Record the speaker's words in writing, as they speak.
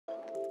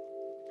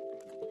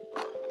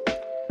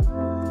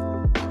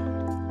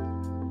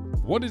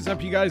What is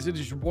up, you guys? It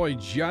is your boy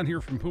John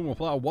here from Puma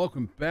Plow.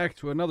 Welcome back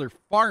to another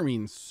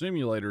Farming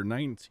Simulator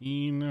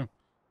 19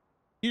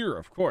 here,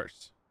 of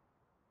course.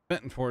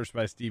 Fenton Forest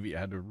by Stevie.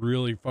 I had to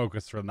really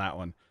focus from that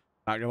one.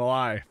 Not gonna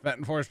lie.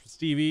 Fenton Forest by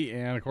Stevie,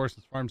 and of course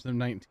it's Farm Sim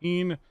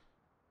 19.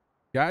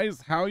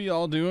 Guys, how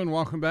y'all doing?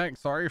 Welcome back.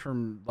 Sorry for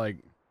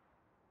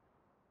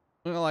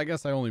well, I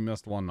guess I only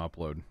missed one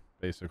upload,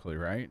 basically,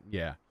 right?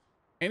 Yeah.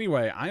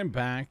 Anyway, I am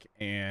back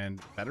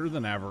and better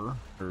than ever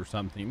or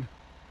something.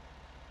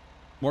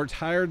 More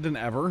tired than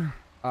ever.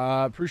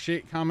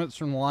 Appreciate comments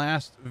from the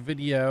last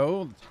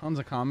video. Tons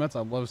of comments. I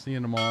love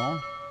seeing them all.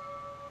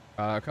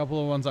 A couple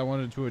of ones I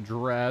wanted to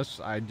address.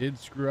 I did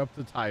screw up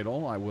the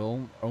title. I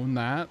will own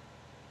that.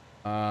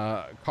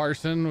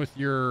 Carson, with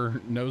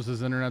your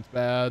noses internet's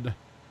bad,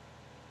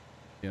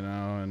 you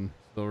know, and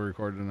still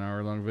recorded an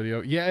hour-long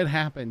video. Yeah, it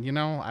happened. You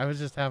know, I was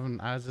just having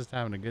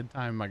a good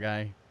time, my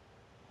guy.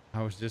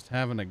 I was just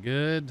having a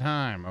good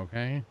time.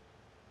 Okay,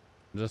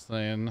 I'm just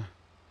saying.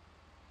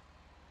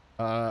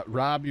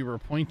 Rob, you were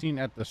pointing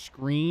at the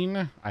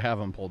screen. I have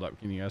them pulled up.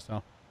 Can you guys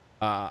tell?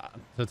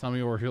 To tell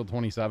me where field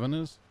 27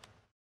 is.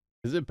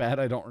 Is it bad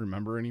I don't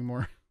remember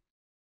anymore?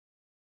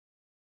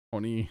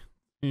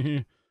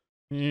 27.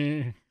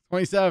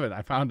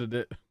 I founded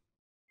it.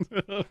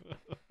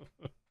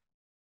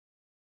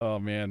 Oh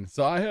man.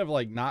 So I have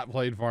not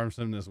played Farm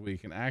Sim this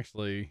week, and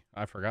actually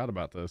I forgot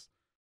about this.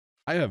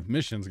 I have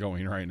missions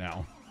going right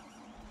now.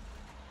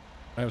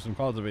 I have some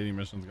cultivating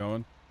missions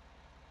going.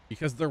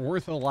 Because they're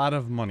worth a lot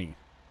of money,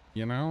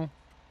 you know?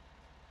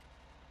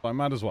 So I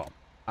might as well.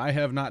 I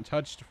have not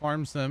touched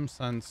Farm Sim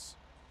since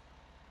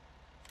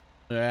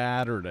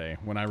Saturday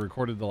when I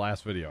recorded the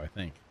last video, I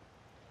think.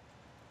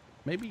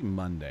 Maybe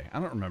Monday. I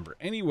don't remember.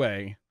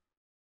 Anyway,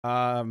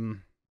 another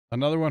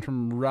one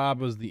from Rob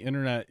was the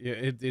internet.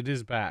 It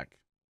is back.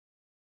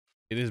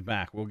 It is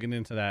back. We'll get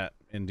into that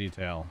in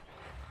detail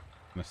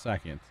in a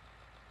second.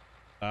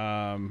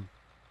 I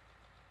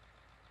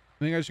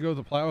think I should go with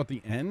the plow at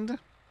the end.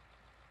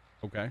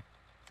 Okay.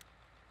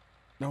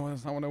 No,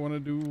 that's not what I want to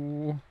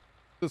do.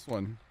 This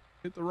one.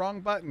 Hit the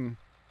wrong button.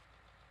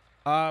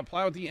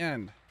 Plow at the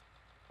end.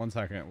 1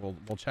 second. We'll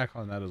check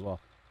on that as well.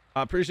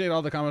 Appreciate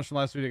all the comments from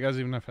last video, guys,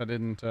 even if I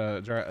didn't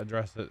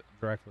address it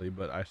directly,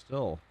 but I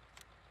still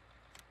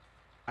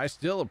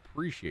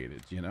appreciate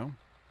it, you know?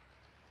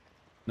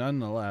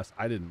 Nonetheless,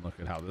 I didn't look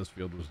at how this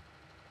field was.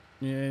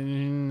 Yeah,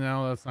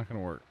 no, that's not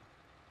going to work.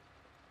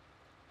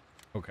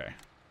 Okay.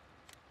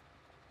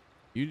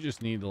 You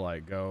just need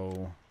to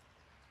go.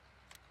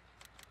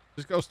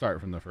 Just go start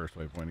from the first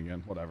waypoint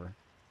again. Whatever.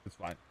 It's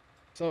fine.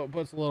 So it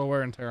puts a little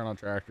wear and tear on a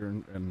tractor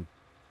and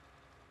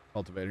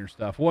cultivator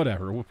stuff.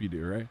 Whatever.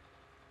 Whoop-de-doo, right?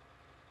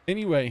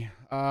 Anyway,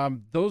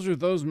 those are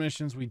those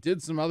missions. We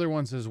did some other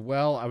ones as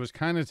well. I was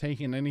kind of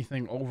taking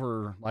anything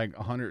over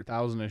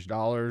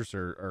 $100,000-ish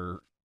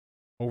or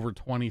over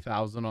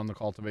 20,000 on the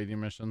cultivating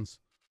missions.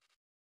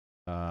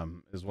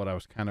 Is what I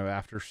was kind of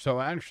after.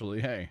 So actually,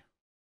 hey,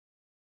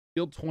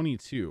 field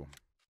 22.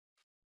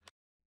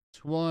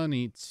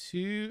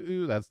 22.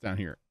 Ooh, that's down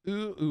here.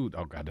 Ooh.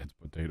 Oh god, that's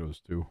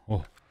potatoes too.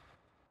 Oh,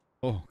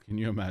 can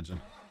you imagine?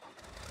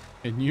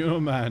 Can you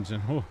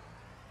imagine? Oh,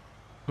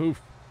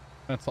 poof.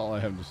 That's all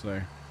I have to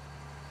say.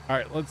 All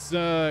right, let's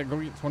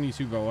go get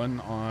 22 going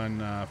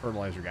on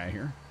fertilizer guy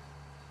here,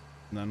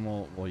 and then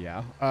we'll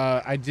yeah.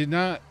 I did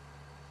not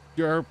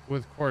Europe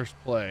with course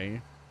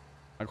play.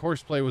 My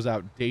course play was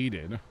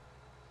outdated.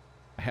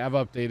 I have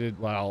updated.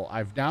 Well,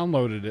 I've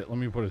downloaded it. Let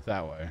me put it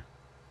that way.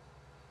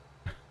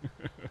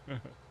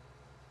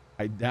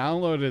 I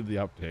downloaded the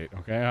update.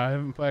 Okay, I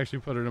haven't actually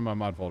put it in my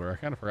mod folder. I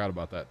kind of forgot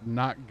about that.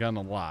 Not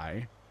gonna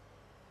lie,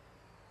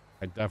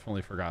 I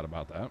definitely forgot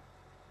about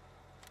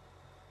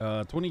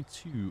that.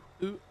 22.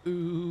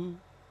 Ooh.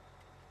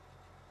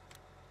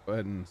 Go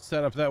ahead and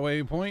set up that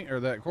waypoint or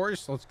that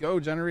course. Let's go.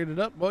 Generate it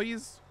up,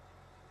 boys.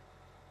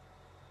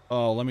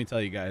 Oh, let me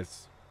tell you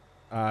guys.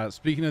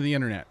 Speaking of the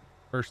internet,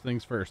 first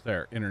things first.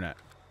 There, internet.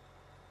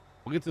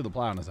 We'll get to the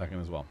plow in a second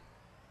as well.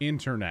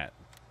 Internet.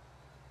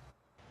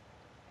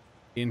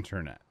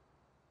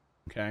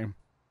 Okay.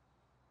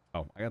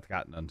 Oh, I got the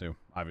cotton done too,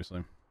 obviously.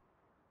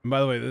 And by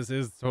the way, this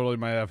is totally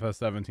my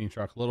FS17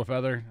 truck. Little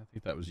Feather. I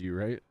think that was you,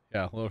 right?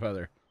 Yeah, Little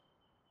Feather.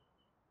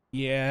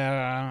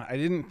 Yeah, I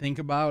didn't think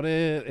about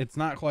it. It's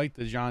not quite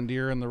the John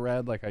Deere in the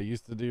red like I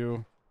used to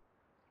do.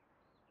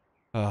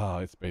 Oh,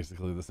 it's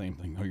basically the same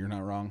thing. No, you're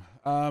not wrong.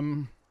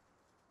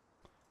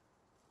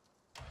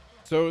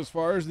 So as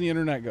far as the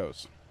internet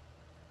goes,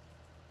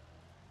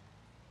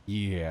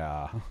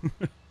 yeah.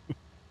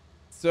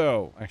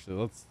 So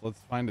actually, let's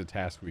find a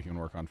task we can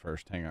work on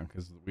first. Hang on,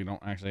 because we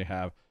don't actually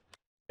have.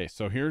 Okay,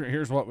 so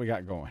here's what we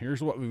got going.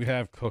 Here's what we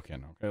have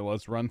cooking. Okay,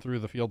 let's run through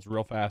the fields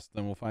real fast.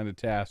 Then we'll find a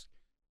task.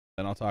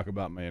 Then I'll talk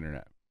about my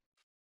internet.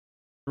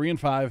 3 and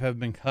 5 have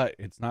been cut.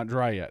 It's not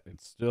dry yet.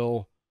 It's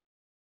still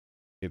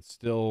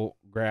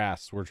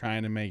grass. We're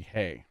trying to make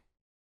hay.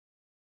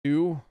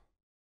 2,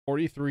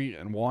 43,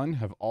 and 1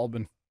 have all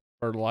been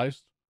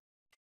fertilized,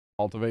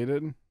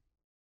 cultivated.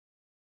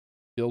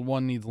 Field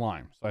 1 needs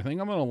lime. So I think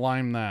I'm going to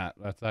lime that.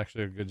 That's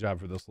actually a good job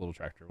for this little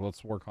tractor.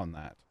 Let's work on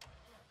that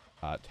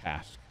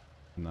task,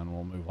 and then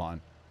we'll move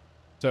on.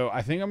 So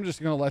I think I'm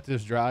just going to let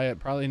this dry. It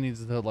probably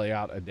needs to lay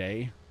out a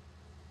day,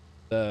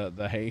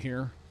 the hay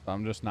here. So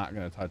I'm just not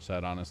going to touch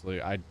that,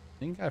 honestly. I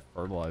think I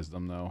fertilized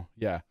them, though.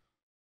 Yeah,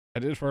 I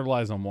did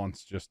fertilize them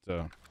once just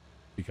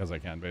because I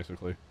can,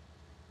 basically.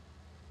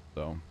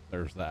 So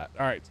there's that.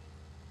 All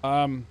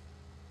right.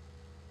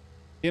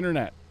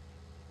 Internet.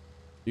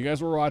 You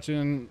guys were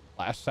watching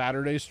last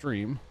Saturday's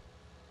stream.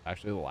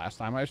 Actually, the last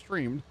time I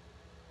streamed.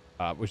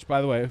 Which, by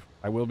the way,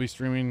 I will be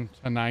streaming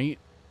tonight,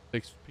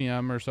 6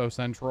 p.m. or so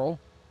Central.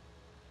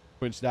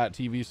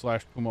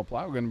 Twitch.tv/Puma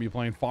Plow. Going to be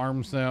playing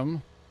Farm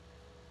Sim.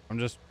 I'm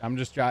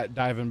just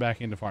diving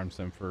back into Farm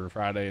Sim for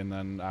Friday, and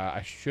then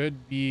I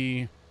should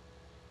be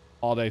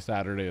all day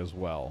Saturday as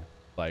well,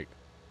 like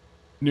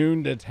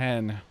noon to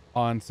 10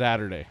 on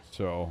Saturday.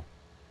 So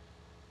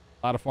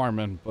a lot of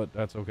farming, but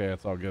that's okay.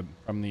 It's all good.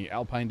 From the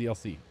Alpine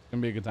DLC, it's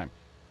gonna be a good time.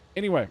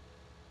 Anyway,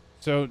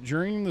 so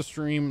during the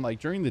stream, like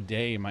during the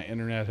day, my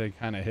internet had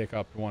kind of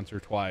hiccuped once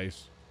or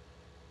twice,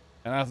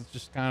 and I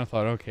just kind of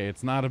thought, okay,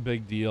 it's not a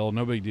big deal,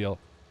 no big deal.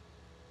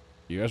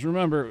 You guys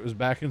remember it was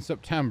back in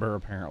September,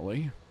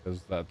 apparently,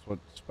 because that's what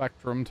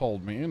Spectrum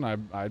told me, and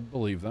I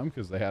believe them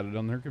because they had it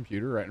on their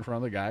computer right in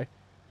front of the guy.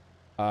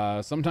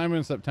 Sometime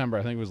in September,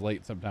 I think it was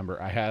late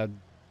September, I had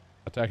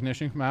a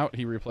technician come out.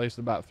 He replaced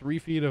about 3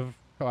 feet of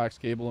coax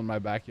cable in my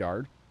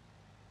backyard,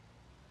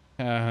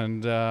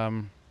 and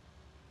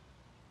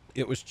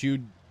it was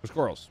chewed with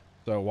squirrels.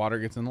 So water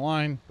gets in the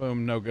line,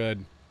 boom, no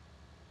good.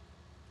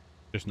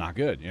 Just not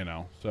good, you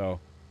know. So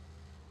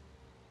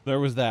there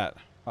was that.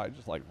 I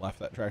just like left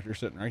that tractor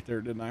sitting right there,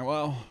 didn't I?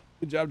 Well,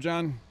 good job,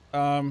 John.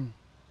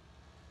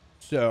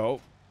 So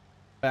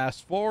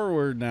fast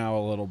forward now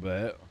a little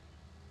bit.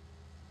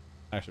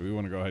 Actually, we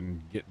want to go ahead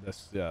and get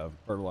this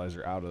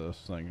fertilizer out of this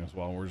thing as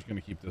well. We're just going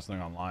to keep this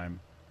thing on lime,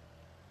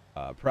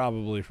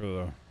 probably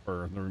for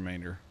the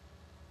remainder.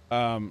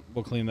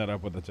 We'll clean that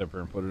up with the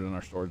tipper and put it in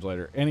our storage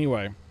later.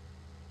 Anyway,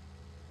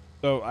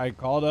 so I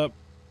called up.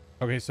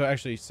 Okay, so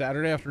actually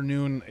Saturday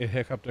afternoon it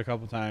hiccuped a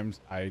couple times.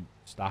 I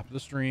stopped the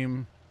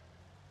stream.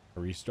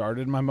 I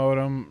restarted my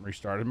modem,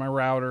 restarted my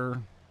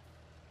router,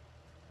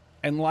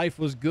 and life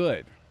was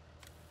good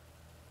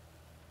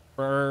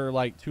for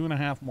like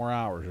 2.5 more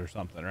hours or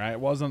something, right? It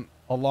wasn't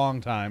a long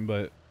time,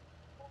 but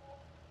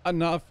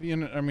enough, you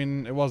know. I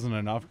mean, it wasn't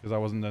enough because I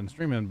wasn't done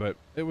streaming, but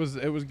it was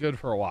good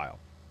for a while.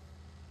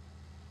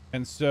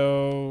 And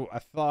so I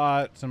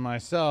thought to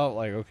myself,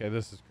 like, okay,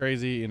 this is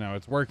crazy, you know,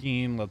 it's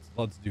working,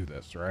 let's do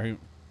this, right?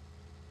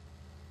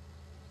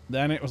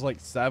 Then it was like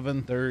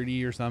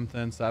 7:30 or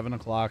something, 7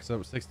 o'clock, so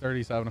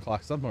 6:30, 7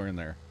 o'clock, somewhere in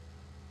there.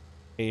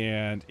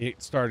 And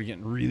it started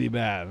getting really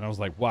bad. And I was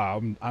like,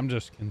 wow, I'm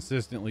just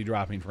consistently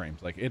dropping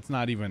frames. Like, it's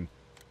not even,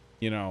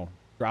 you know,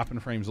 dropping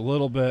frames a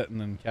little bit and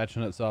then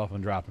catching itself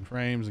and dropping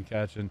frames and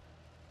catching.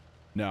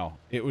 No,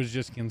 it was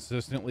just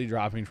consistently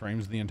dropping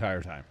frames the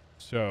entire time.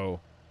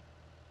 So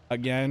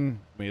again,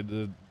 made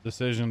the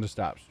decision to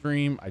stop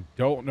stream. I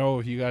don't know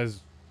if you guys,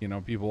 you know,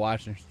 people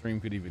watching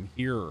stream could even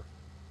hear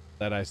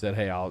that I said,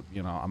 hey, I'm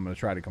going to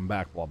try to come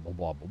back, blah, blah,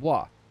 blah, blah,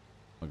 blah.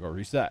 I'll go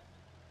reset.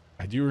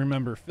 I do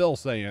remember Phil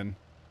saying,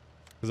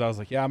 because I was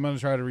like, yeah, I'm going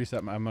to try to reset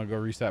I'm going to go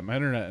reset my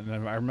internet. And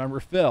then I remember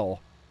Phil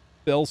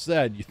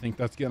said, you think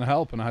that's going to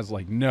help? And I was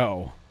like,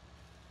 no.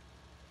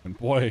 And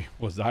boy,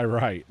 was I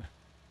right.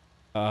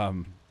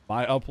 My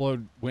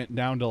upload went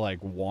down to like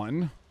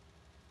 1.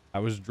 I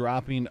was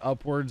dropping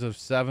upwards of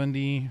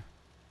 60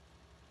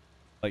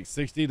 to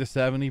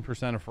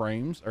 70% of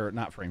frames, or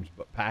not frames,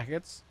 but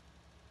packets.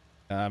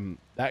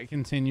 That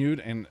continued,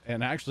 and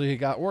actually it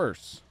got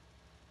worse.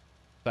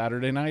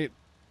 Saturday night,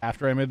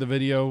 after I made the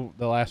video,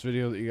 the last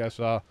video that you guys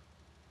saw,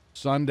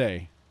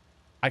 Sunday,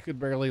 I could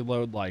barely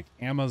load like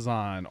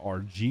Amazon or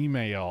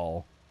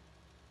Gmail.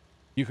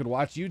 You could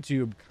watch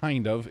YouTube,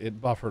 kind of.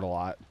 It buffered a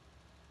lot.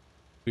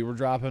 We were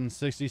dropping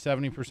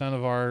 60-70%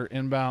 of our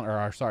inbound, or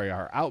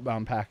our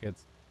outbound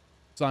packets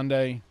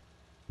Sunday,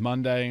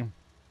 Monday,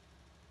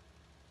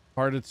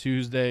 part of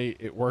Tuesday.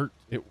 It worked.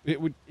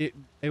 It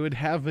would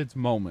have its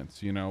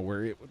moments, you know,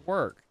 where it would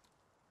work,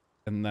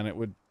 and then it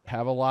would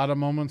have a lot of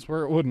moments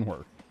where it wouldn't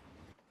work,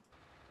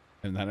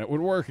 and then it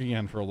would work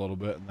again for a little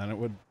bit, and then it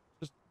would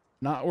just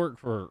not work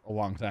for a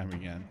long time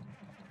again.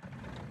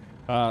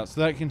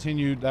 So that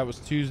continued. That was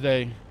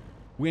Tuesday.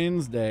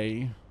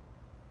 Wednesday,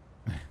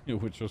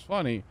 which was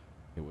funny,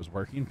 it was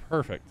working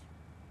perfect.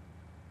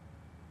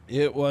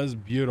 It was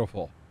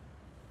beautiful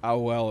how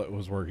well it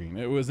was working.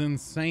 It was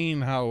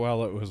insane how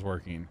well it was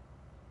working.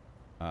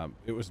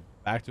 It was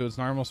back to its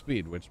normal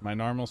speed, which my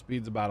normal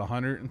speed's about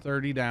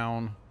 130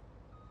 down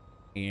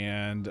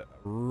and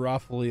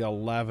roughly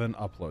 11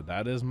 upload.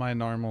 That is my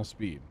normal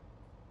speed.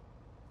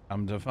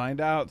 To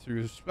find out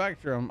through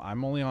Spectrum,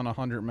 I'm only on a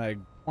 100 meg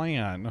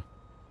plan.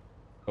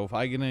 So if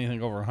I get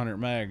anything over 100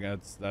 meg,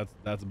 that's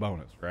a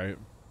bonus, right?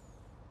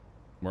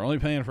 We're only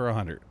paying for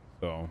 100,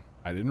 so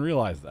I didn't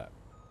realize that.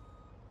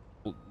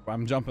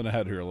 I'm jumping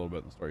ahead here a little bit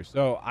in the story.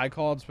 So I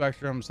called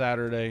Spectrum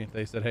Saturday.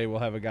 They said, hey, we'll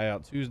have a guy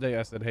out Tuesday.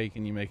 I said, hey,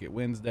 can you make it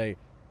Wednesday?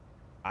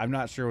 I'm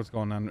not sure what's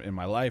going on in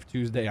my life.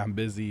 Tuesday, I'm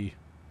busy.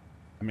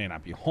 I may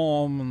not be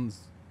home.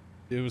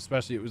 It was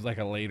like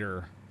a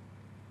later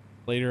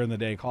in the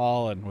day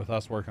call, and with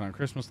us working on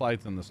Christmas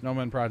lights and the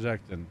snowman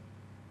project and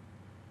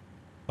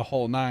the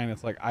whole nine,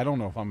 it's like, I don't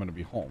know if I'm going to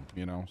be home,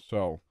 you know?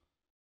 So,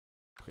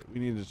 okay, we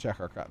need to check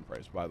our cotton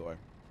price, by the way.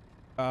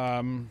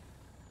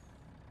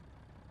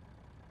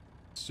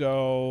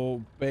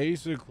 So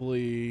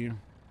basically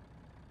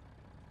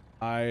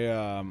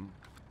am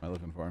I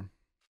looking for?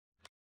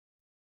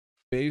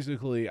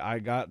 Basically, I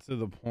got to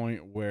the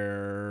point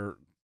where,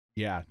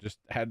 yeah, just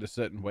had to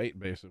sit and wait,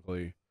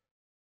 basically,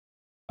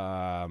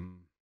 for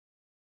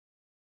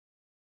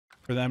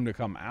them to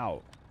come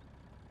out.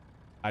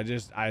 I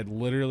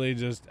literally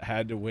just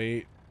had to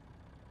wait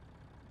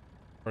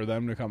for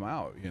them to come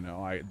out, you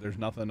know. There's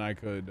nothing I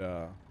could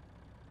do.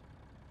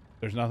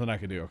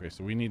 Okay,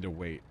 so we need to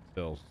wait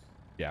till,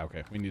 yeah,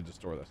 okay, we need to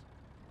store this.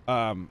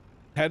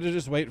 Had to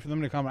just wait for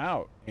them to come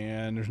out,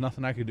 and there's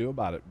nothing I could do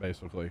about it,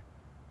 basically.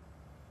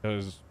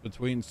 Because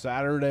between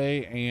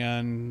Saturday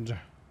and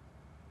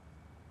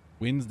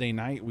Wednesday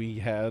night, we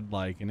had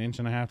like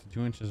 1.5 to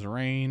 2 inches of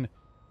rain,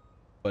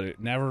 but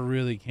it never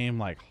really came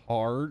like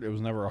hard. It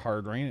was never a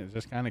hard rain. It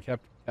just kind of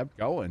kept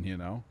going, you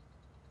know.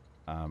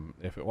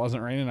 If it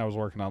wasn't raining, I was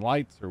working on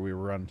lights, or we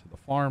were running to the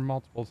farm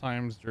multiple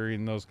times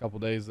during those couple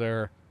days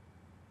there,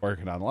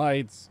 working on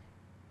lights,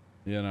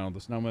 you know,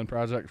 the snowman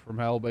project from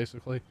hell,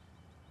 basically.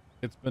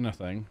 It's been a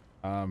thing.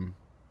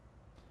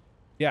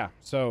 Yeah,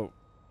 so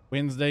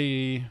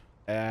Wednesday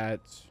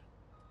it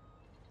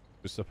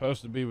was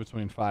supposed to be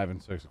between 5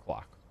 and 6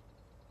 o'clock.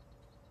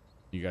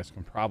 You guys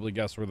can probably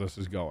guess where this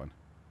is going.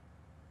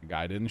 The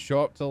guy didn't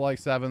show up till like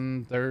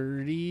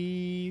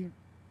 7:30,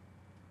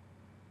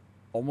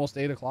 almost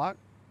 8 o'clock.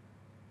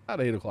 About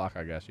 8 o'clock,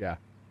 I guess. Yeah,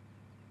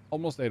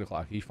 almost 8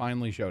 o'clock. He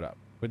finally showed up,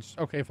 which,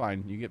 okay,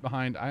 fine. You get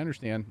behind. I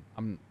understand.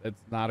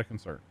 It's not a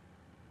concern.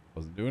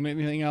 Wasn't doing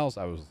anything else.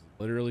 I was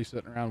literally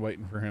sitting around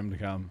waiting for him to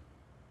come.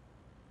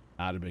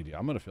 Not a big deal.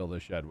 I'm going to fill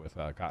this shed with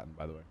cotton,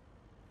 by the way.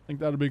 I think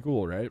that'd be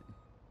cool, right?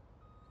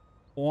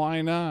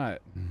 Why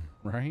not?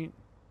 Right?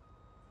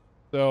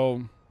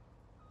 So,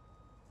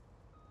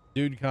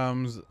 dude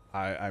comes.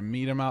 I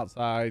meet him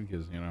outside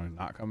because, you know, he's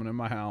not coming in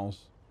my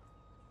house.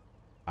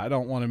 I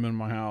don't want him in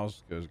my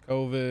house because of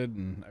COVID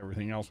and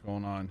everything else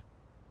going on.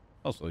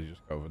 Also,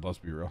 just COVID. Let's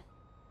be real.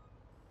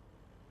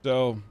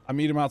 So, I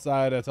meet him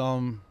outside. I tell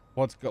him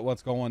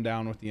what's going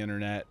down with the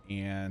internet,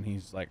 and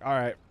he's like, all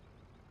right,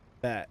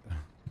 bet.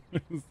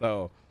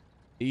 So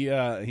he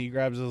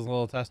grabs his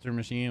little tester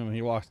machine and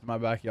he walks to my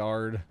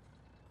backyard,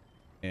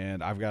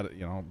 and I've got,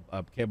 you know,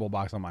 a cable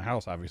box on my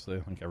house. Obviously,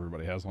 I think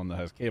everybody has one that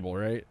has cable,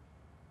 right?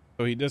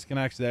 So he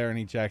disconnects there and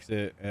he checks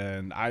it,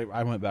 and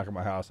I went back at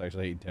my house,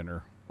 actually ate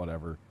dinner,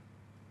 whatever,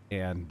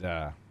 and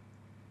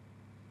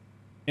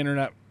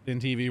internet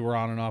and TV were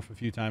on and off a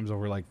few times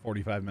over like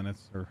 45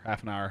 minutes or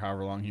half an hour,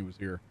 however long he was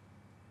here.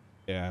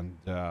 And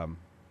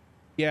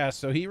yeah,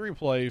 so he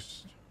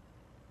replaced,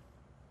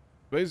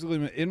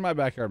 basically, in my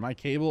backyard, my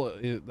cable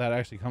that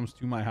actually comes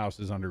to my house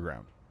is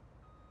underground.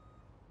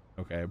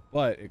 Okay,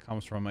 but it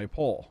comes from a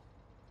pole.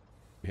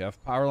 We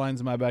have power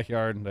lines in my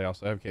backyard, and they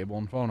also have cable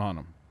and phone on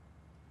them.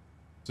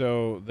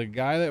 So the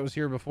guy that was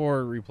here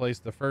before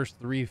replaced the first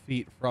 3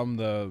 feet from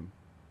the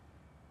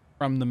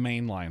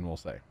main line, we'll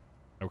say.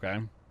 Okay.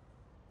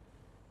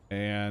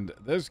 And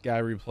this guy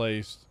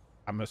replaced,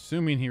 I'm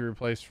assuming he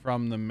replaced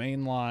from the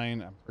main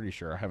line. I'm pretty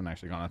sure. I haven't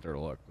actually gone out there to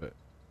look, but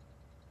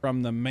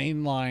from the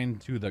main line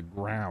to the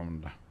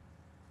ground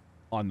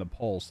on the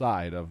pole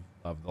side of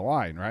the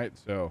line, right?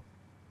 So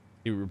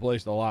he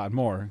replaced a lot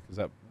more because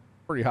that's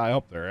pretty high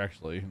up there,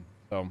 actually.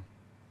 So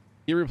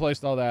he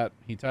replaced all that.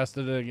 He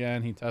tested it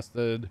again. He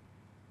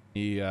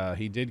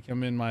did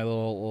come in my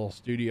little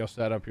studio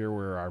setup here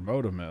where our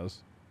modem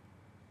is,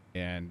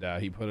 and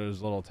he put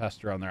his little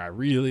tester on there. I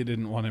really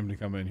didn't want him to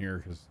come in here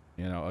because,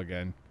 you know,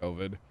 again,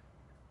 COVID.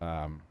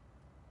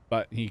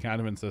 But he kind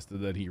of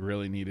insisted that he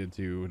really needed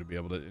to be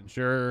able to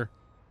ensure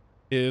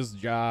his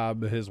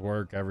job, his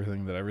work,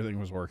 everything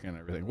was working,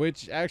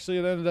 which actually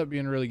it ended up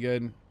being really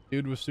good.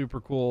 Dude was super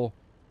cool.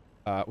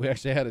 We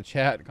actually had a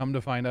chat. Come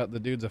to find out, the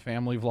dude's a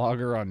family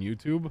vlogger on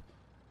YouTube.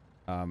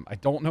 I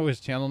don't know his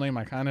channel name.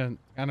 I kind of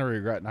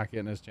regret not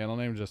getting his channel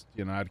name, just,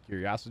 you know, out of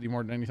curiosity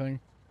more than anything.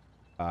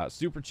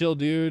 Super chill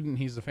dude, and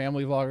he's a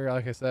family vlogger,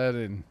 like I said,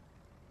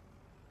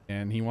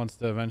 and he wants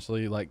to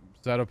eventually like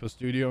set up a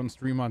studio and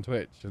stream on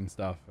Twitch and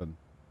stuff. And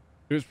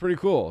it was pretty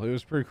cool.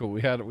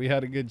 We had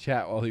a good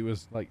chat while he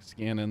was like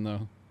scanning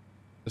the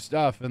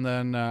stuff. And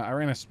then I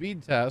ran a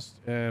speed test,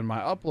 and my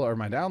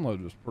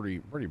download was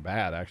pretty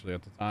bad actually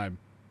at the time,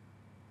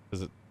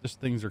 because just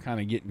things are kind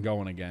of getting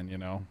going again, you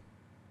know.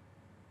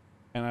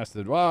 And I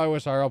said, well, I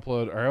wish our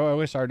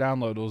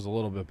download was a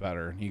little bit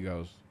better. And he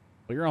goes,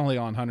 well, you're only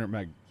on 100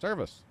 meg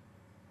service.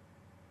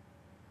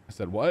 I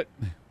said, what?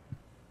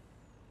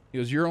 He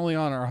goes, you're only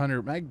on our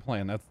 100 meg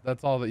plan.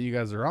 That's all that you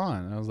guys are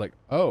on. And I was like,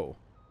 oh.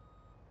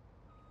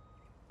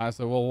 I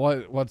said,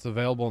 well, what's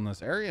available in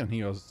this area? And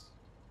he goes,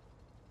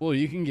 well,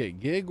 you can get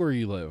gig where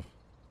you live.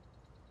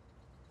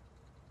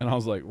 And I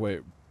was like,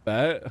 wait,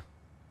 bet,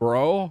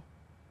 bro,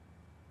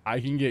 I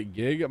can get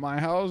gig at my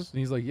house? And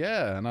he's like,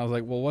 yeah. And I was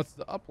like, well, what's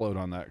the upload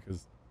on that?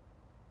 Because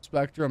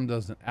Spectrum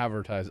doesn't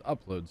advertise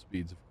upload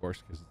speeds, of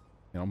course, because,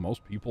 you know,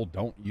 most people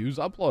don't use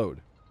upload.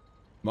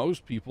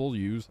 Most people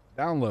use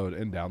download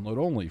and download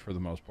only for the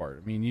most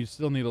part. I mean, you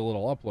still need a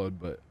little upload,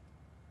 but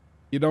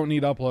you don't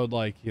need upload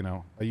like, you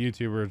know, a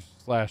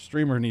YouTuber /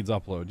 streamer needs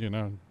upload, you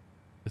know.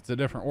 It's a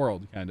different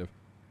world, kind of.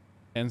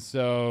 And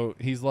so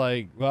he's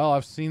like, well,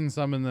 I've seen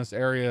some in this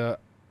area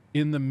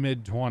in the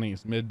mid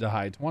 20s, mid to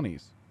high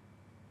 20s.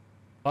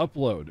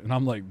 Upload. And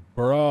I'm like,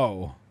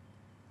 bro,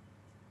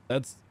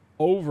 that's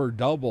over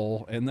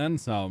double and then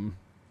some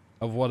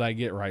of what I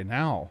get right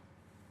now.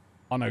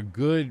 On a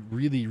good,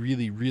 really,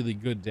 really, really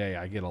good day,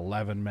 I get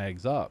 11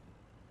 megs up.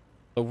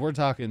 So if we're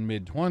talking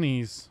mid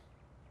 20s,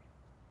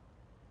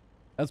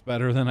 that's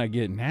better than I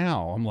get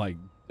now. I'm like,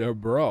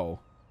 bro.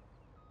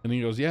 And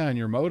he goes, yeah, and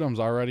your modem's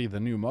already the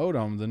new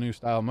modem, the new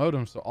style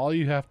modem. So all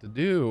you have to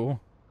do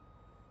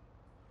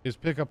is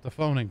pick up the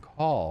phone and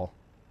call.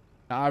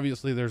 Now,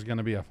 obviously, there's going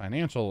to be a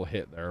financial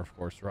hit there, of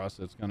course, for us.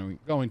 It's going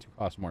to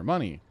cost more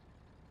money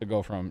to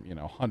go from, you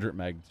know, 100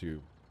 meg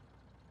to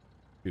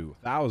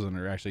 1,000,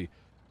 or actually,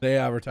 they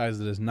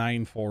advertise it as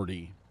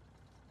 940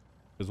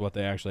 is what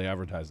they actually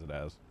advertise it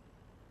as.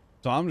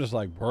 So I'm just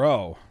like,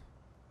 bro.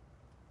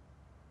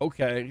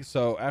 Okay,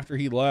 so after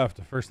he left,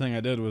 the first thing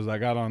I did was I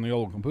got on the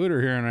old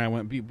computer here and I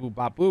went beep, boop,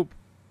 bop, boop.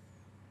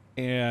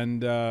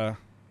 And,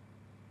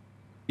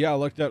 yeah, I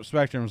looked up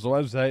Spectrum's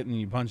website and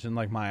you punch in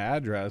like my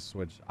address,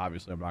 which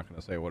obviously I'm not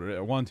going to say what it is.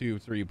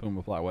 123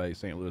 Puma Plow Way,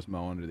 St. Louis,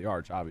 Mo, under the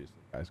arch, obviously,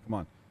 guys, come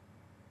on.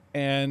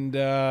 And,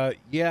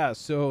 yeah,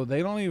 so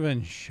they don't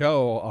even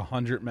show a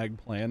 100 meg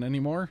plan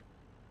anymore.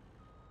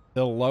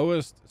 The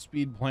lowest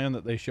speed plan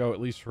that they show, at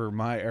least for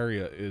my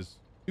area, is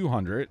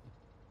 200.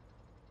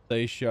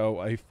 They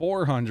show a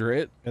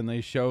 400 and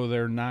they show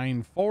their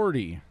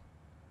 940.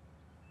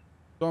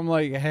 So I'm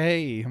like,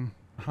 hey,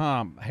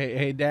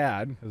 hey,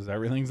 dad, because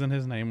everything's in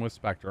his name with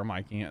Spectrum.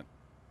 I can't,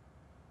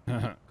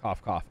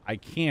 cough, cough. I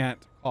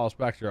can't call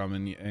Spectrum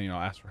and, you know,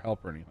 ask for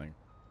help or anything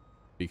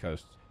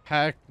because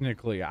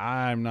technically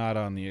I'm not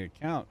on the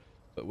account.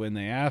 But when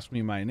they ask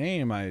me my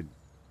name,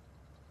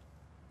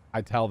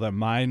 I tell them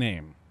my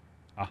name.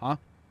 I'm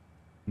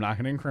not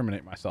going to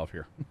incriminate myself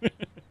here.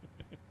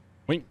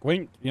 Wink,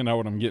 wink. You know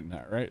what I'm getting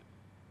at, right?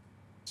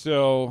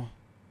 So,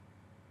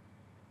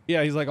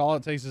 yeah, he's like, all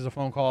it takes is a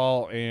phone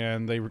call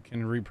and they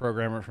can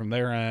reprogram it from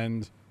their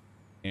end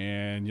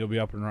and you'll be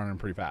up and running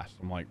pretty fast.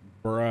 I'm like,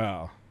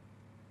 bro.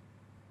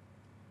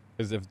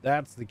 Because if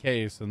that's the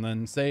case, and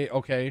then say,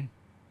 okay,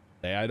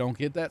 say I don't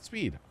get that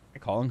speed, I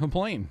call and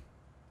complain.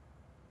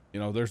 You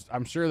know,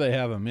 I'm sure they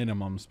have a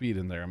minimum speed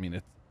in there. I mean,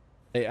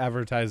 they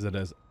advertise it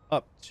as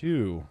up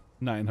to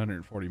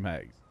 940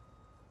 megs.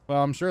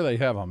 Well, I'm sure they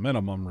have a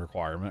minimum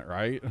requirement,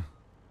 right?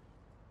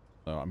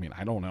 So, I mean,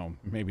 I don't know.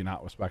 Maybe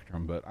not with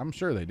Spectrum, but I'm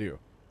sure they do.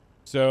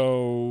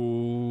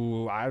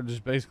 So, I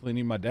just basically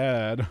need my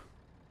dad.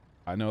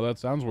 I know that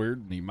sounds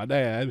weird. Need my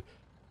dad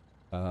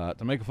to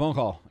make a phone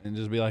call and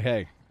just be like,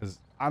 hey, because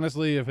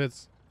honestly, if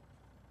it's,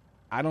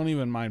 I don't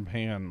even mind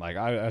paying. Like,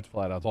 I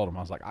flat out told him,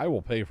 I was like, I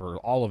will pay for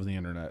all of the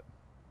internet.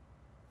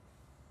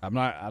 I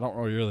don't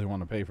really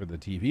want to pay for the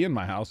TV in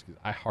my house because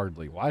I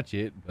hardly watch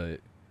it, but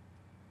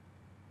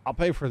I'll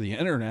pay for the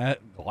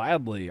internet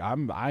gladly.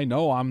 I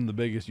know I'm the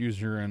biggest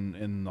user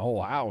in the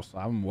whole house.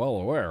 I'm well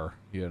aware,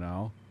 you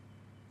know.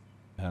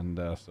 And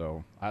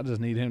so I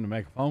just need him to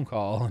make a phone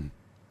call and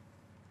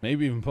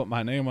maybe even put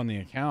my name on the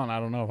account.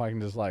 I don't know if I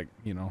can just, like,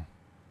 you know,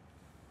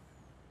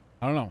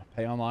 I don't know,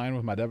 pay online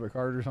with my debit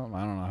card or something.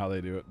 I don't know how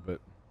they do it,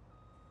 but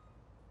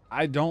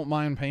I don't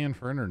mind paying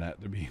for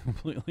internet, to be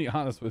completely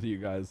honest with you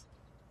guys,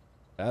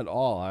 at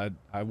all.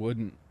 That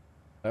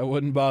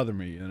wouldn't bother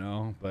me, you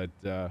know. But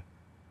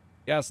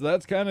yeah, so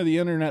that's kind of the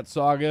internet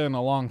saga in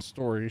a long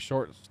story,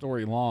 short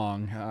story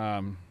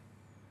long.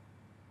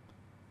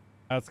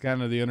 That's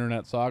kind of the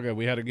internet saga.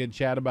 We had a good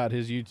chat about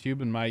his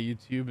YouTube and my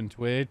YouTube and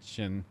Twitch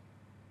and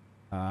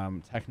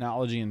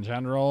technology in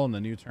general and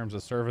the new terms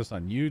of service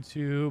on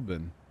YouTube.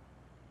 And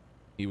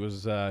he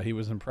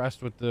was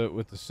impressed with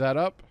the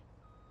setup.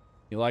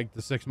 He liked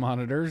the 6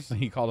 monitors.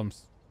 He called them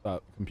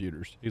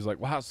computers. He's like,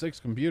 wow, 6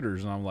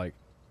 computers. And I'm like,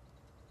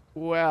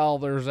 well,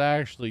 there's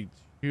actually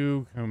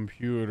 2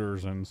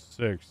 computers and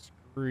 6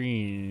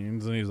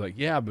 screens. And he's like,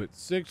 yeah, but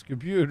 6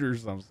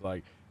 computers. I was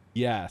like,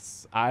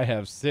 yes, I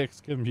have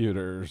 6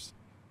 computers.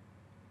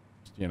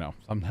 You know,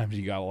 sometimes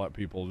you gotta let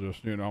people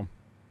just, you know.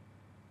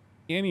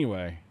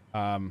 Anyway,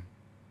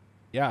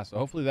 yeah, so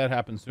hopefully that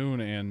happens soon,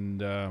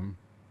 and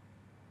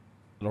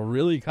it'll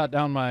really cut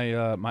down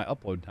my my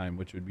upload time,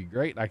 which would be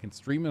great. I can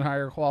stream in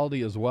higher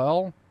quality as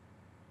well.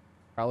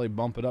 Probably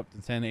bump it up to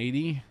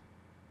 1080.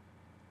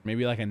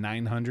 Maybe like a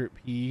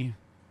 900p,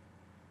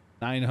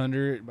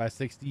 900 by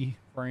 60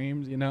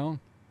 frames, you know.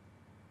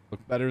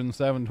 Look better than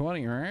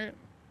 720, right?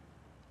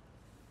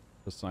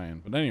 Just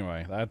saying. But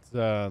anyway, that's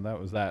that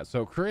was that.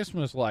 So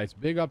Christmas lights,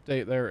 big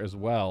update there as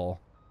well.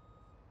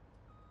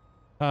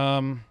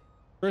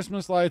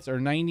 Christmas lights are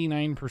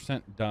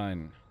 99%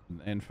 done.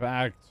 In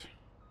fact,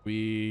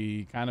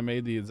 we kind of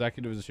made the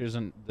executive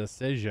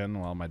decision.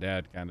 Well, my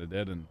dad kind of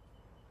did, and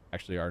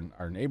actually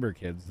our neighbor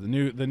kids, the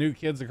new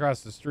kids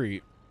across the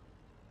street,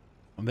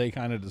 they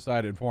kind of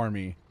decided for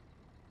me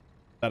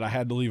that I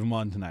had to leave them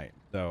on tonight.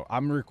 So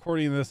I'm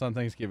recording this on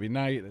Thanksgiving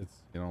night.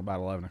 It's, you know, about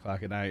 11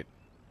 o'clock at night.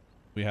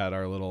 We had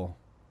our little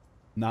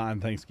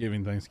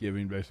non-Thanksgiving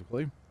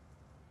basically.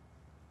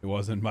 It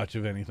wasn't much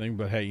of anything,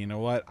 but hey, you know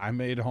what? I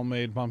made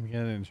homemade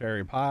pumpkin and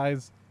cherry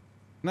pies,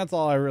 and that's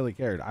all I really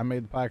cared. I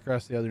made the pie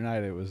crust the other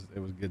night. It was a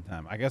good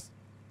time. I guess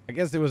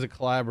it was a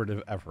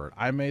collaborative effort.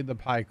 I made the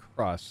pie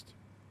crust.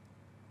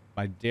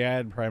 My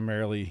dad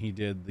primarily, he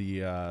did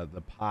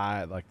the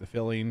pie, like the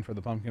filling for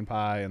the pumpkin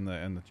pie and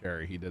the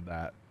cherry. He did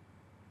that.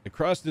 The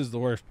crust is the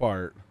worst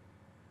part.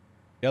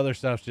 The other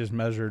stuff's just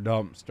measure,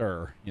 dump,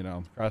 stir. You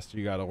know, the crust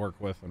you got to work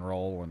with and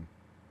roll. And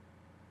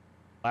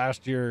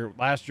last year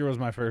was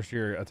my first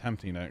year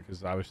attempting it,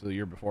 because obviously the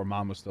year before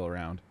Mom was still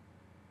around.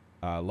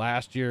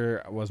 Last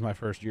year was my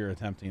first year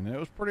attempting it. It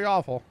was pretty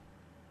awful.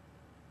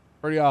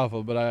 Pretty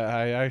awful, but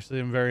I actually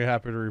am very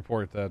happy to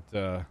report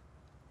that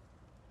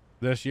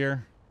this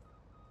year,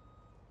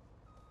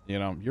 you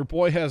know, your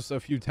boy has a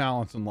few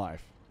talents in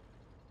life.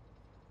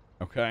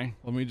 Okay?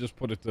 Let me just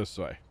put it this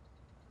way.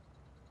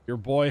 Your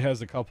boy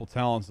has a couple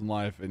talents in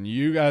life, and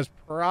you guys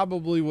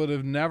probably would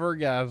have never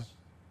guessed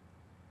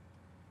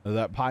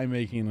that pie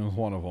making is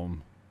one of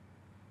them.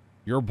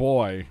 Your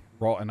boy,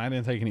 and I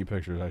didn't take any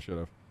pictures, I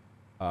should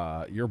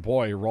have. Your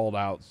boy rolled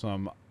out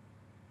some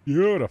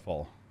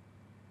beautiful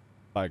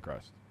pie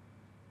crust.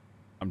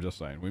 I'm just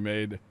saying. We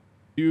made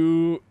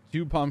two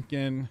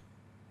pumpkin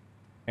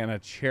and a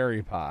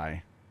cherry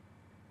pie.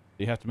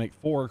 You have to make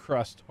 4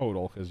 crusts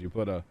total, because you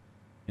put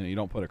you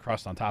don't put a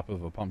crust on top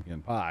of a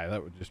pumpkin pie.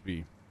 That would just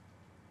be,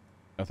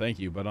 no thank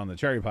you. But on the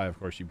cherry pie, of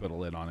course, you put a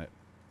lid on it.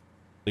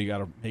 So you got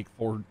to make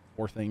four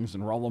things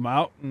and roll them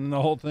out and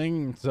the whole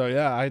thing. So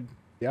yeah,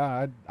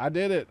 I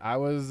did it. I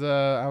was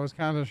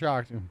kind of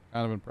shocked and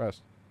kind of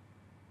impressed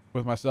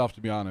with myself,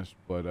 to be honest.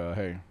 But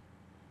hey,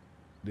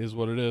 it is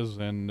what it is,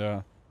 and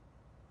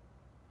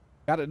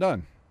got it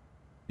done.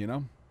 You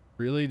know,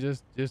 really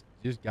just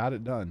got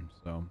it done.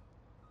 So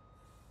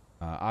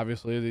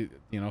obviously,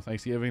 you know,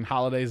 Thanksgiving,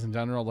 holidays in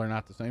general, they're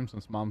not the same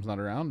since Mom's not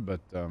around. But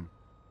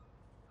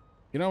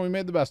you know, we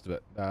made the best of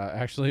it.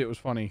 Actually, it was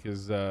funny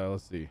because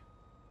let's see.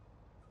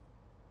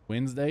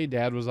 Wednesday,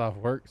 Dad was off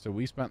work, so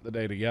we spent the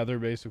day together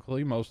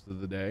basically most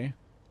of the day.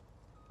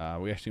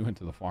 We actually went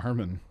to the farm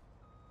and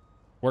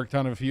worked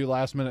on a few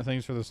last minute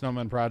things for the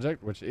snowman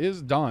project, which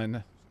is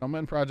done.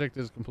 Snowman project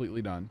is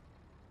completely done.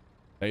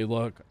 They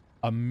look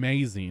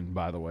amazing,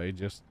 by the way,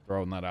 just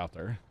throwing that out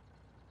there.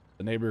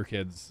 The neighbor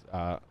kids,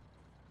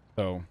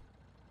 so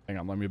hang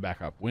on, let me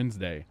back up.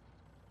 Wednesday,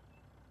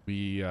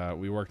 we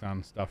worked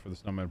on stuff for the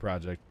snowman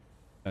project.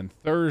 And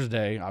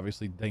Thursday,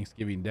 obviously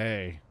Thanksgiving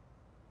Day,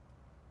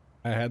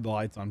 I had the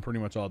lights on pretty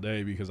much all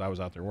day because I was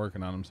out there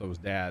working on them. So was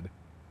Dad.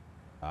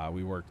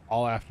 We worked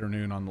all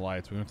afternoon on the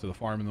lights. We went to the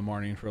farm in the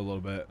morning for a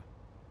little bit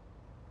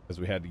because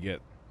we had to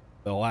get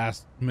the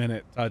last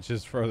minute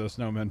touches for the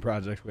snowman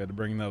project. We had to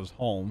bring those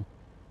home.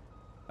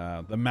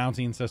 The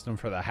mounting system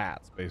for the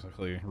hats,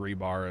 basically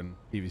rebar and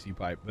PVC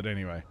pipe. But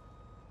anyway,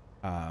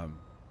 so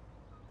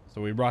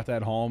we brought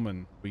that home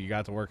and we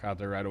got to work out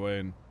there right away.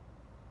 And,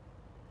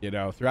 you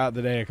know, throughout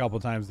the day, a couple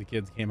times the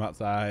kids came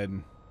outside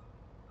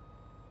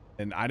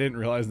and I didn't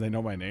realize they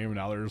know my name, and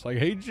now they're just like,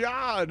 "Hey,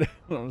 John."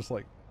 And I'm just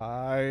like,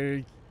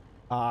 I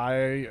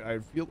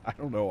feel, I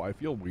don't know, I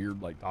feel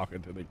weird like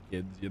talking to the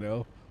kids, you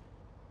know.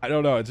 I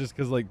don't know, it's just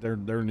because like they're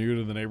new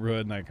to the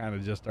neighborhood, and I kind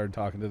of just started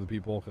talking to the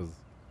people because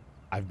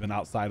I've been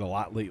outside a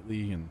lot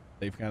lately, and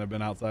they've kind of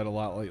been outside a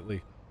lot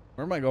lately.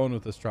 Where am I going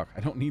with this truck?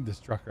 I don't need this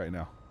truck right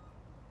now.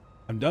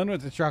 I'm done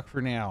with the truck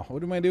for now.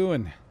 What am I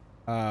doing?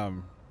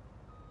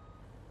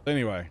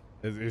 Anyway,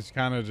 it's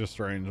kind of just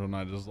strange when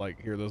I just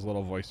like hear this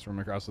little voice from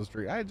across the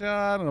street. "Hi,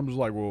 John," and I'm just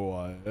like,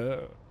 "Well,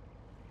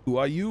 who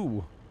are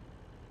you?"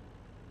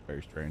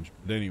 Very strange.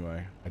 But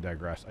anyway, I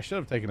digress. I should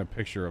have taken a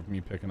picture of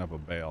me picking up a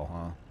bale,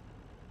 huh?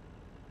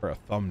 For a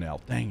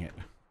thumbnail. Dang it.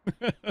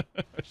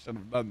 I should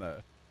have done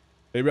that.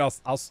 Maybe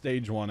I'll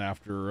stage one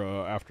after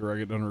I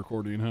get done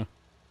recording, huh?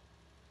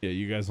 Yeah,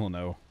 you guys will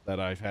know that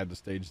I've had to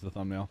stage the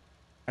thumbnail.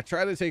 I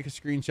try to take a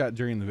screenshot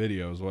during the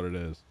video is what it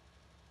is.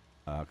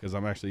 Because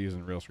I'm actually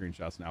using real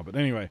screenshots now. But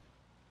anyway,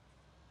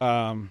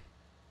 so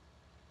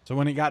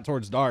when it got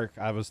towards dark,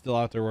 I was still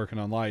out there working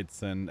on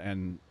lights,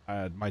 and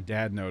my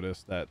dad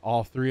noticed that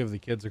all 3 of the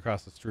kids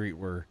across the street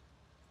were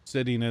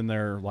sitting in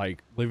their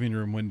like living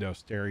room window,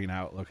 staring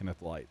out, looking at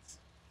the lights.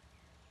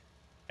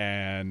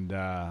 And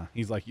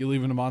he's like, "You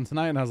leaving them on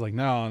tonight?" And I was like,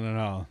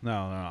 No.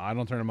 I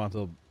don't turn them on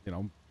until, you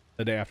know,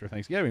 the day after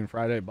Thanksgiving,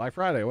 Friday, Black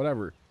Friday,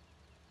 whatever.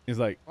 He's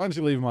like, "Why don't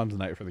you leave them on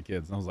tonight for the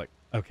kids?" And I was like,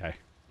 "Okay,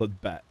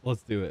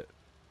 let's do it."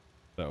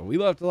 So we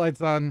left the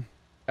lights on,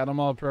 got them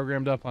all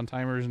programmed up on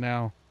timers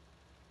now.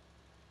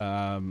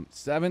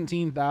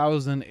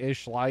 17,000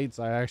 ish lights.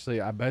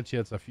 I bet you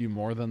it's a few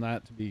more than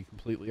that, to be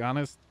completely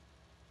honest.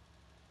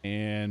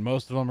 And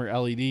most of them are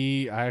LED.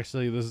 This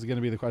is going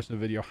to be the question of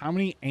the video. How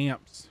many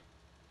amps?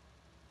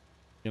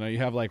 You know, you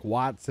have like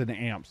watts and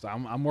amps.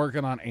 I'm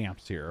working on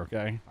amps here.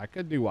 Okay. I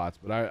could do watts,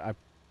 but I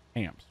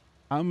amps.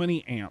 How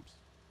many amps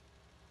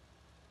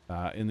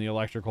in the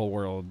electrical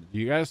world do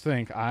you guys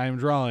think I'm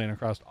drawing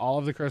across all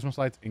of the Christmas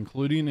lights,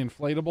 including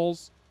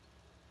inflatables,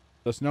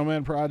 the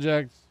snowman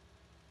project,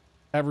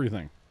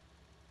 everything?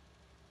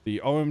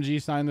 The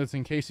OMG sign that's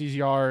in Casey's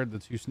yard, the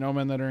 2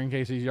 snowmen that are in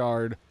Casey's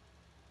yard,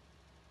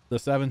 the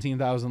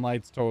 17,000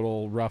 lights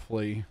total,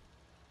 roughly.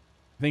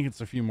 I think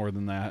it's a few more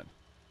than that.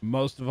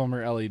 Most of them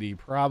are LED,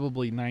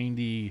 probably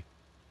 98%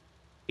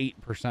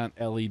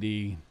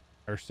 LED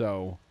or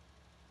so.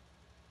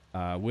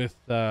 With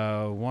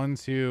 1,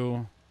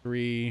 2,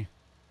 3,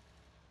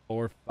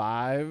 4,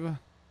 5.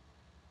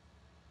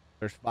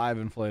 There's 5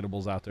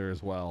 inflatables out there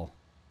as well.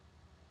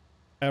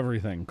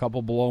 Everything.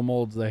 Couple blow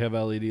molds, they have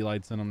LED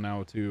lights in them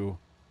now too.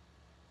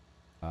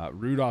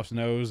 Rudolph's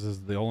nose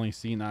is the only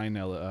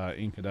C9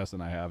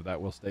 incandescent I have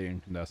that will stay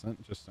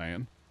incandescent. Just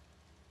saying.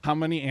 How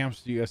many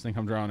amps do you guys think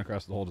I'm drawing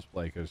across the whole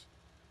display? Because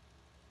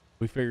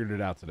we figured it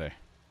out today.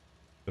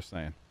 Just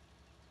saying.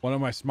 One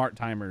of my smart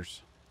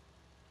timers,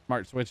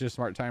 smart switches,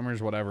 smart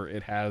timers, whatever,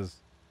 it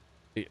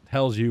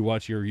tells you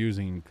what you're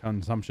using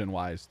consumption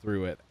wise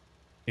through it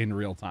in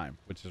real time,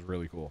 which is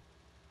really cool.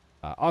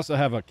 Also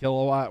have a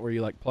kilowatt where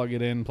you like plug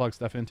it in, plug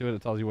stuff into it.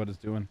 It tells you what it's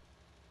doing.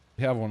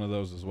 We have one of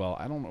those as well.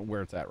 I don't know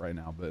where it's at right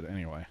now, but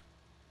anyway,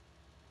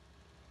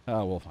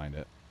 we'll find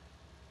it.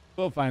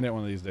 We'll find it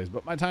one of these days,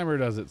 but my timer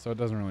does it, so it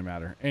doesn't really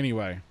matter.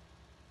 Anyway,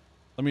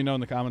 let me know in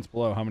the comments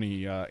below how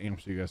many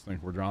amps you guys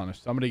think we're drawing. If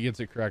somebody gets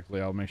it correctly,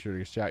 I'll make sure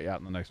to shout you out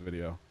in the next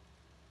video.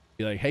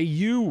 Be like, hey,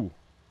 you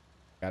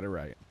got it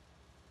right.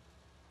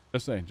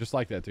 Just saying, just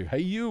like that too. Hey,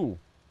 you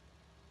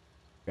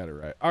got it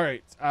right. All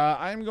right.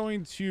 I'm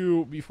going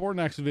to, before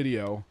next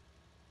video,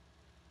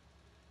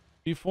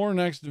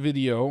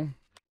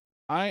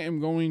 I am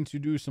going to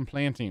do some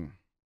planting.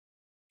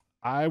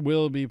 I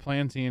will be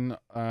planting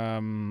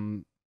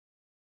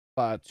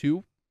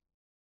 2,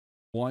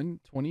 1,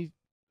 20,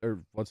 or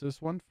what's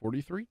this one?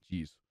 43?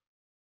 Jeez.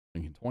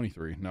 Thinking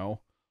 23. No.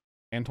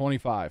 And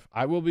 25.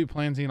 I will be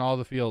planting all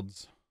the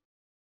fields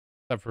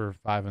except for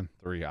 5 and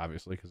 3,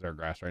 obviously, because they're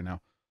grass right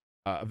now.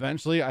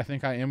 Eventually, I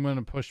think I am going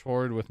to push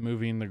forward with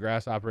moving the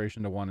grass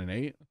operation to 1 and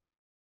 8.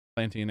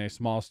 Planting a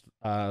small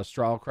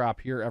straw crop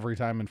here every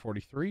time in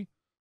 43.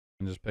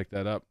 And just pick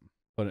that up,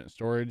 put it in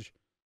storage.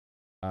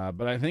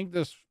 But I think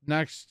this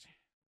next,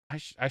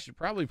 I should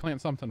probably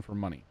plant something for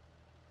money.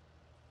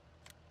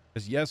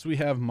 Because yes, we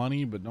have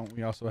money, but don't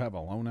we also have a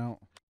loan out?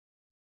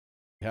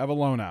 We have a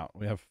loan out.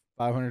 We have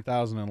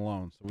 500,000 in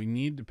loans, so we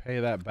need to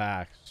pay that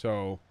back.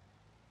 So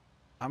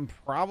I'm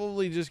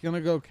probably just gonna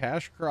go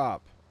cash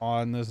crop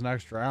on this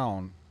next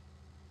round.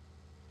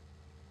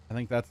 I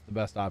think that's the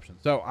best option.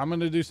 So I'm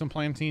gonna do some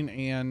planting,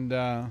 and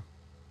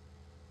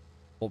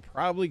we'll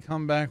probably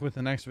come back with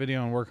the next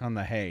video and work on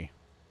the hay.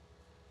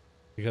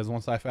 Because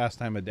once I fast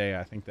time a day,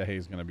 I think the hay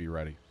is gonna be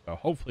ready. So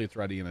hopefully it's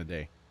ready in a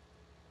day.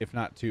 If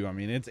not 2. I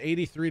mean, it's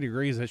 83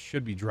 degrees. It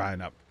should be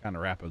drying up kind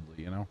of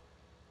rapidly, you know?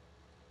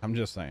 I'm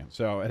just saying.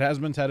 So it has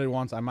been tedded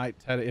once. I might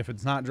ted it. If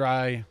it's not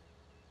dry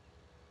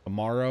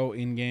tomorrow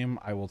in game,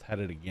 I will ted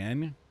it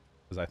again.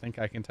 Because I think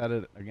I can ted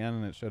it again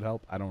and it should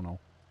help. I don't know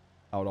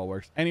how it all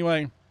works.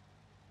 Anyway,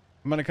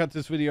 I'm going to cut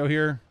this video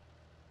here.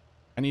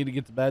 I need to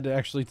get to bed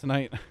actually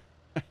tonight.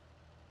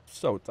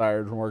 So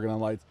tired from working on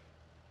lights.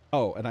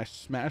 Oh, and I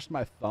smashed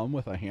my thumb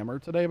with a hammer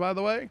today, by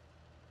the way.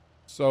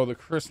 So the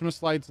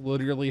Christmas lights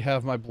literally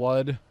have my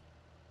blood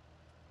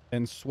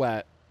and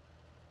sweat.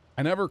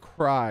 I never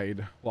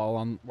cried while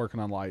I'm working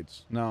on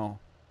lights. No.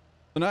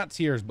 So not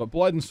tears, but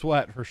blood and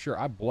sweat for sure.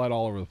 I bled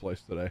all over the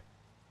place today.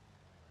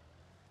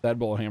 Dead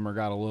blow hammer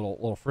got a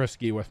little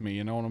frisky with me,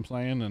 you know what I'm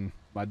saying? And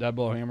my dead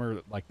blow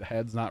hammer, like the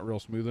head's not real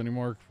smooth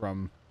anymore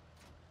from,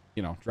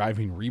 you know,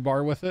 driving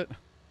rebar with it.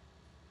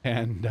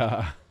 And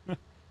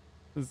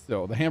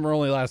so the hammer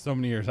only lasts so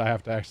many years. I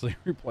have to actually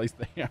replace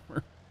the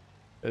hammer.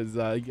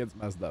 It gets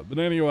messed up. But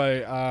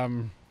anyway,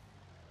 kind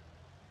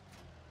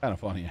of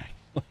funny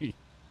actually.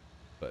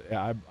 But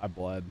yeah, I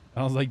bled.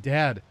 I was like,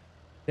 Dad,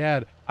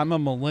 I'm a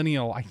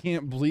millennial. I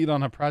can't bleed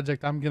on a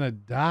project. I'm gonna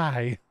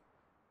die.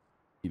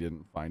 He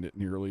didn't find it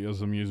nearly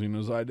as amusing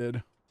as I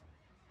did.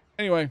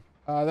 Anyway,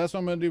 that's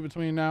what I'm gonna do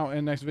between now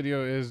and next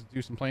video is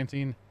do some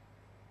planting.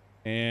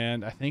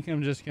 And I think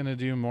I'm just gonna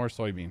do more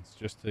soybeans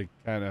just to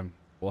kind of,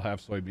 we'll have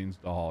soybeans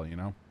to haul, you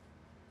know?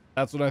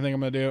 That's what I think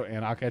I'm going to do,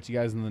 and I'll catch you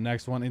guys in the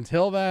next one.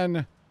 Until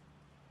then,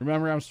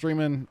 remember I'm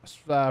streaming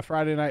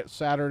Friday night,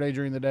 Saturday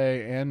during the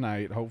day and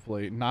night,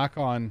 hopefully. Knock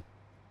on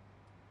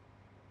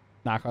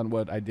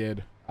wood, I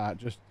did.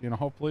 Just, you know,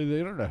 hopefully the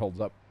internet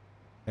holds up.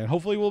 And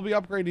hopefully we'll be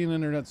upgrading the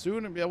internet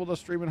soon and be able to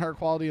stream in higher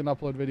quality and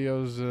upload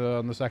videos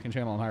on the second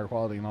channel in higher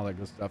quality and all that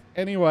good stuff.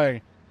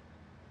 Anyway,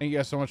 thank you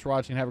guys so much for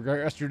watching. Have a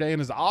great rest of your day,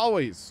 and as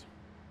always,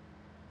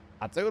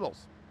 hot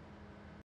toodles.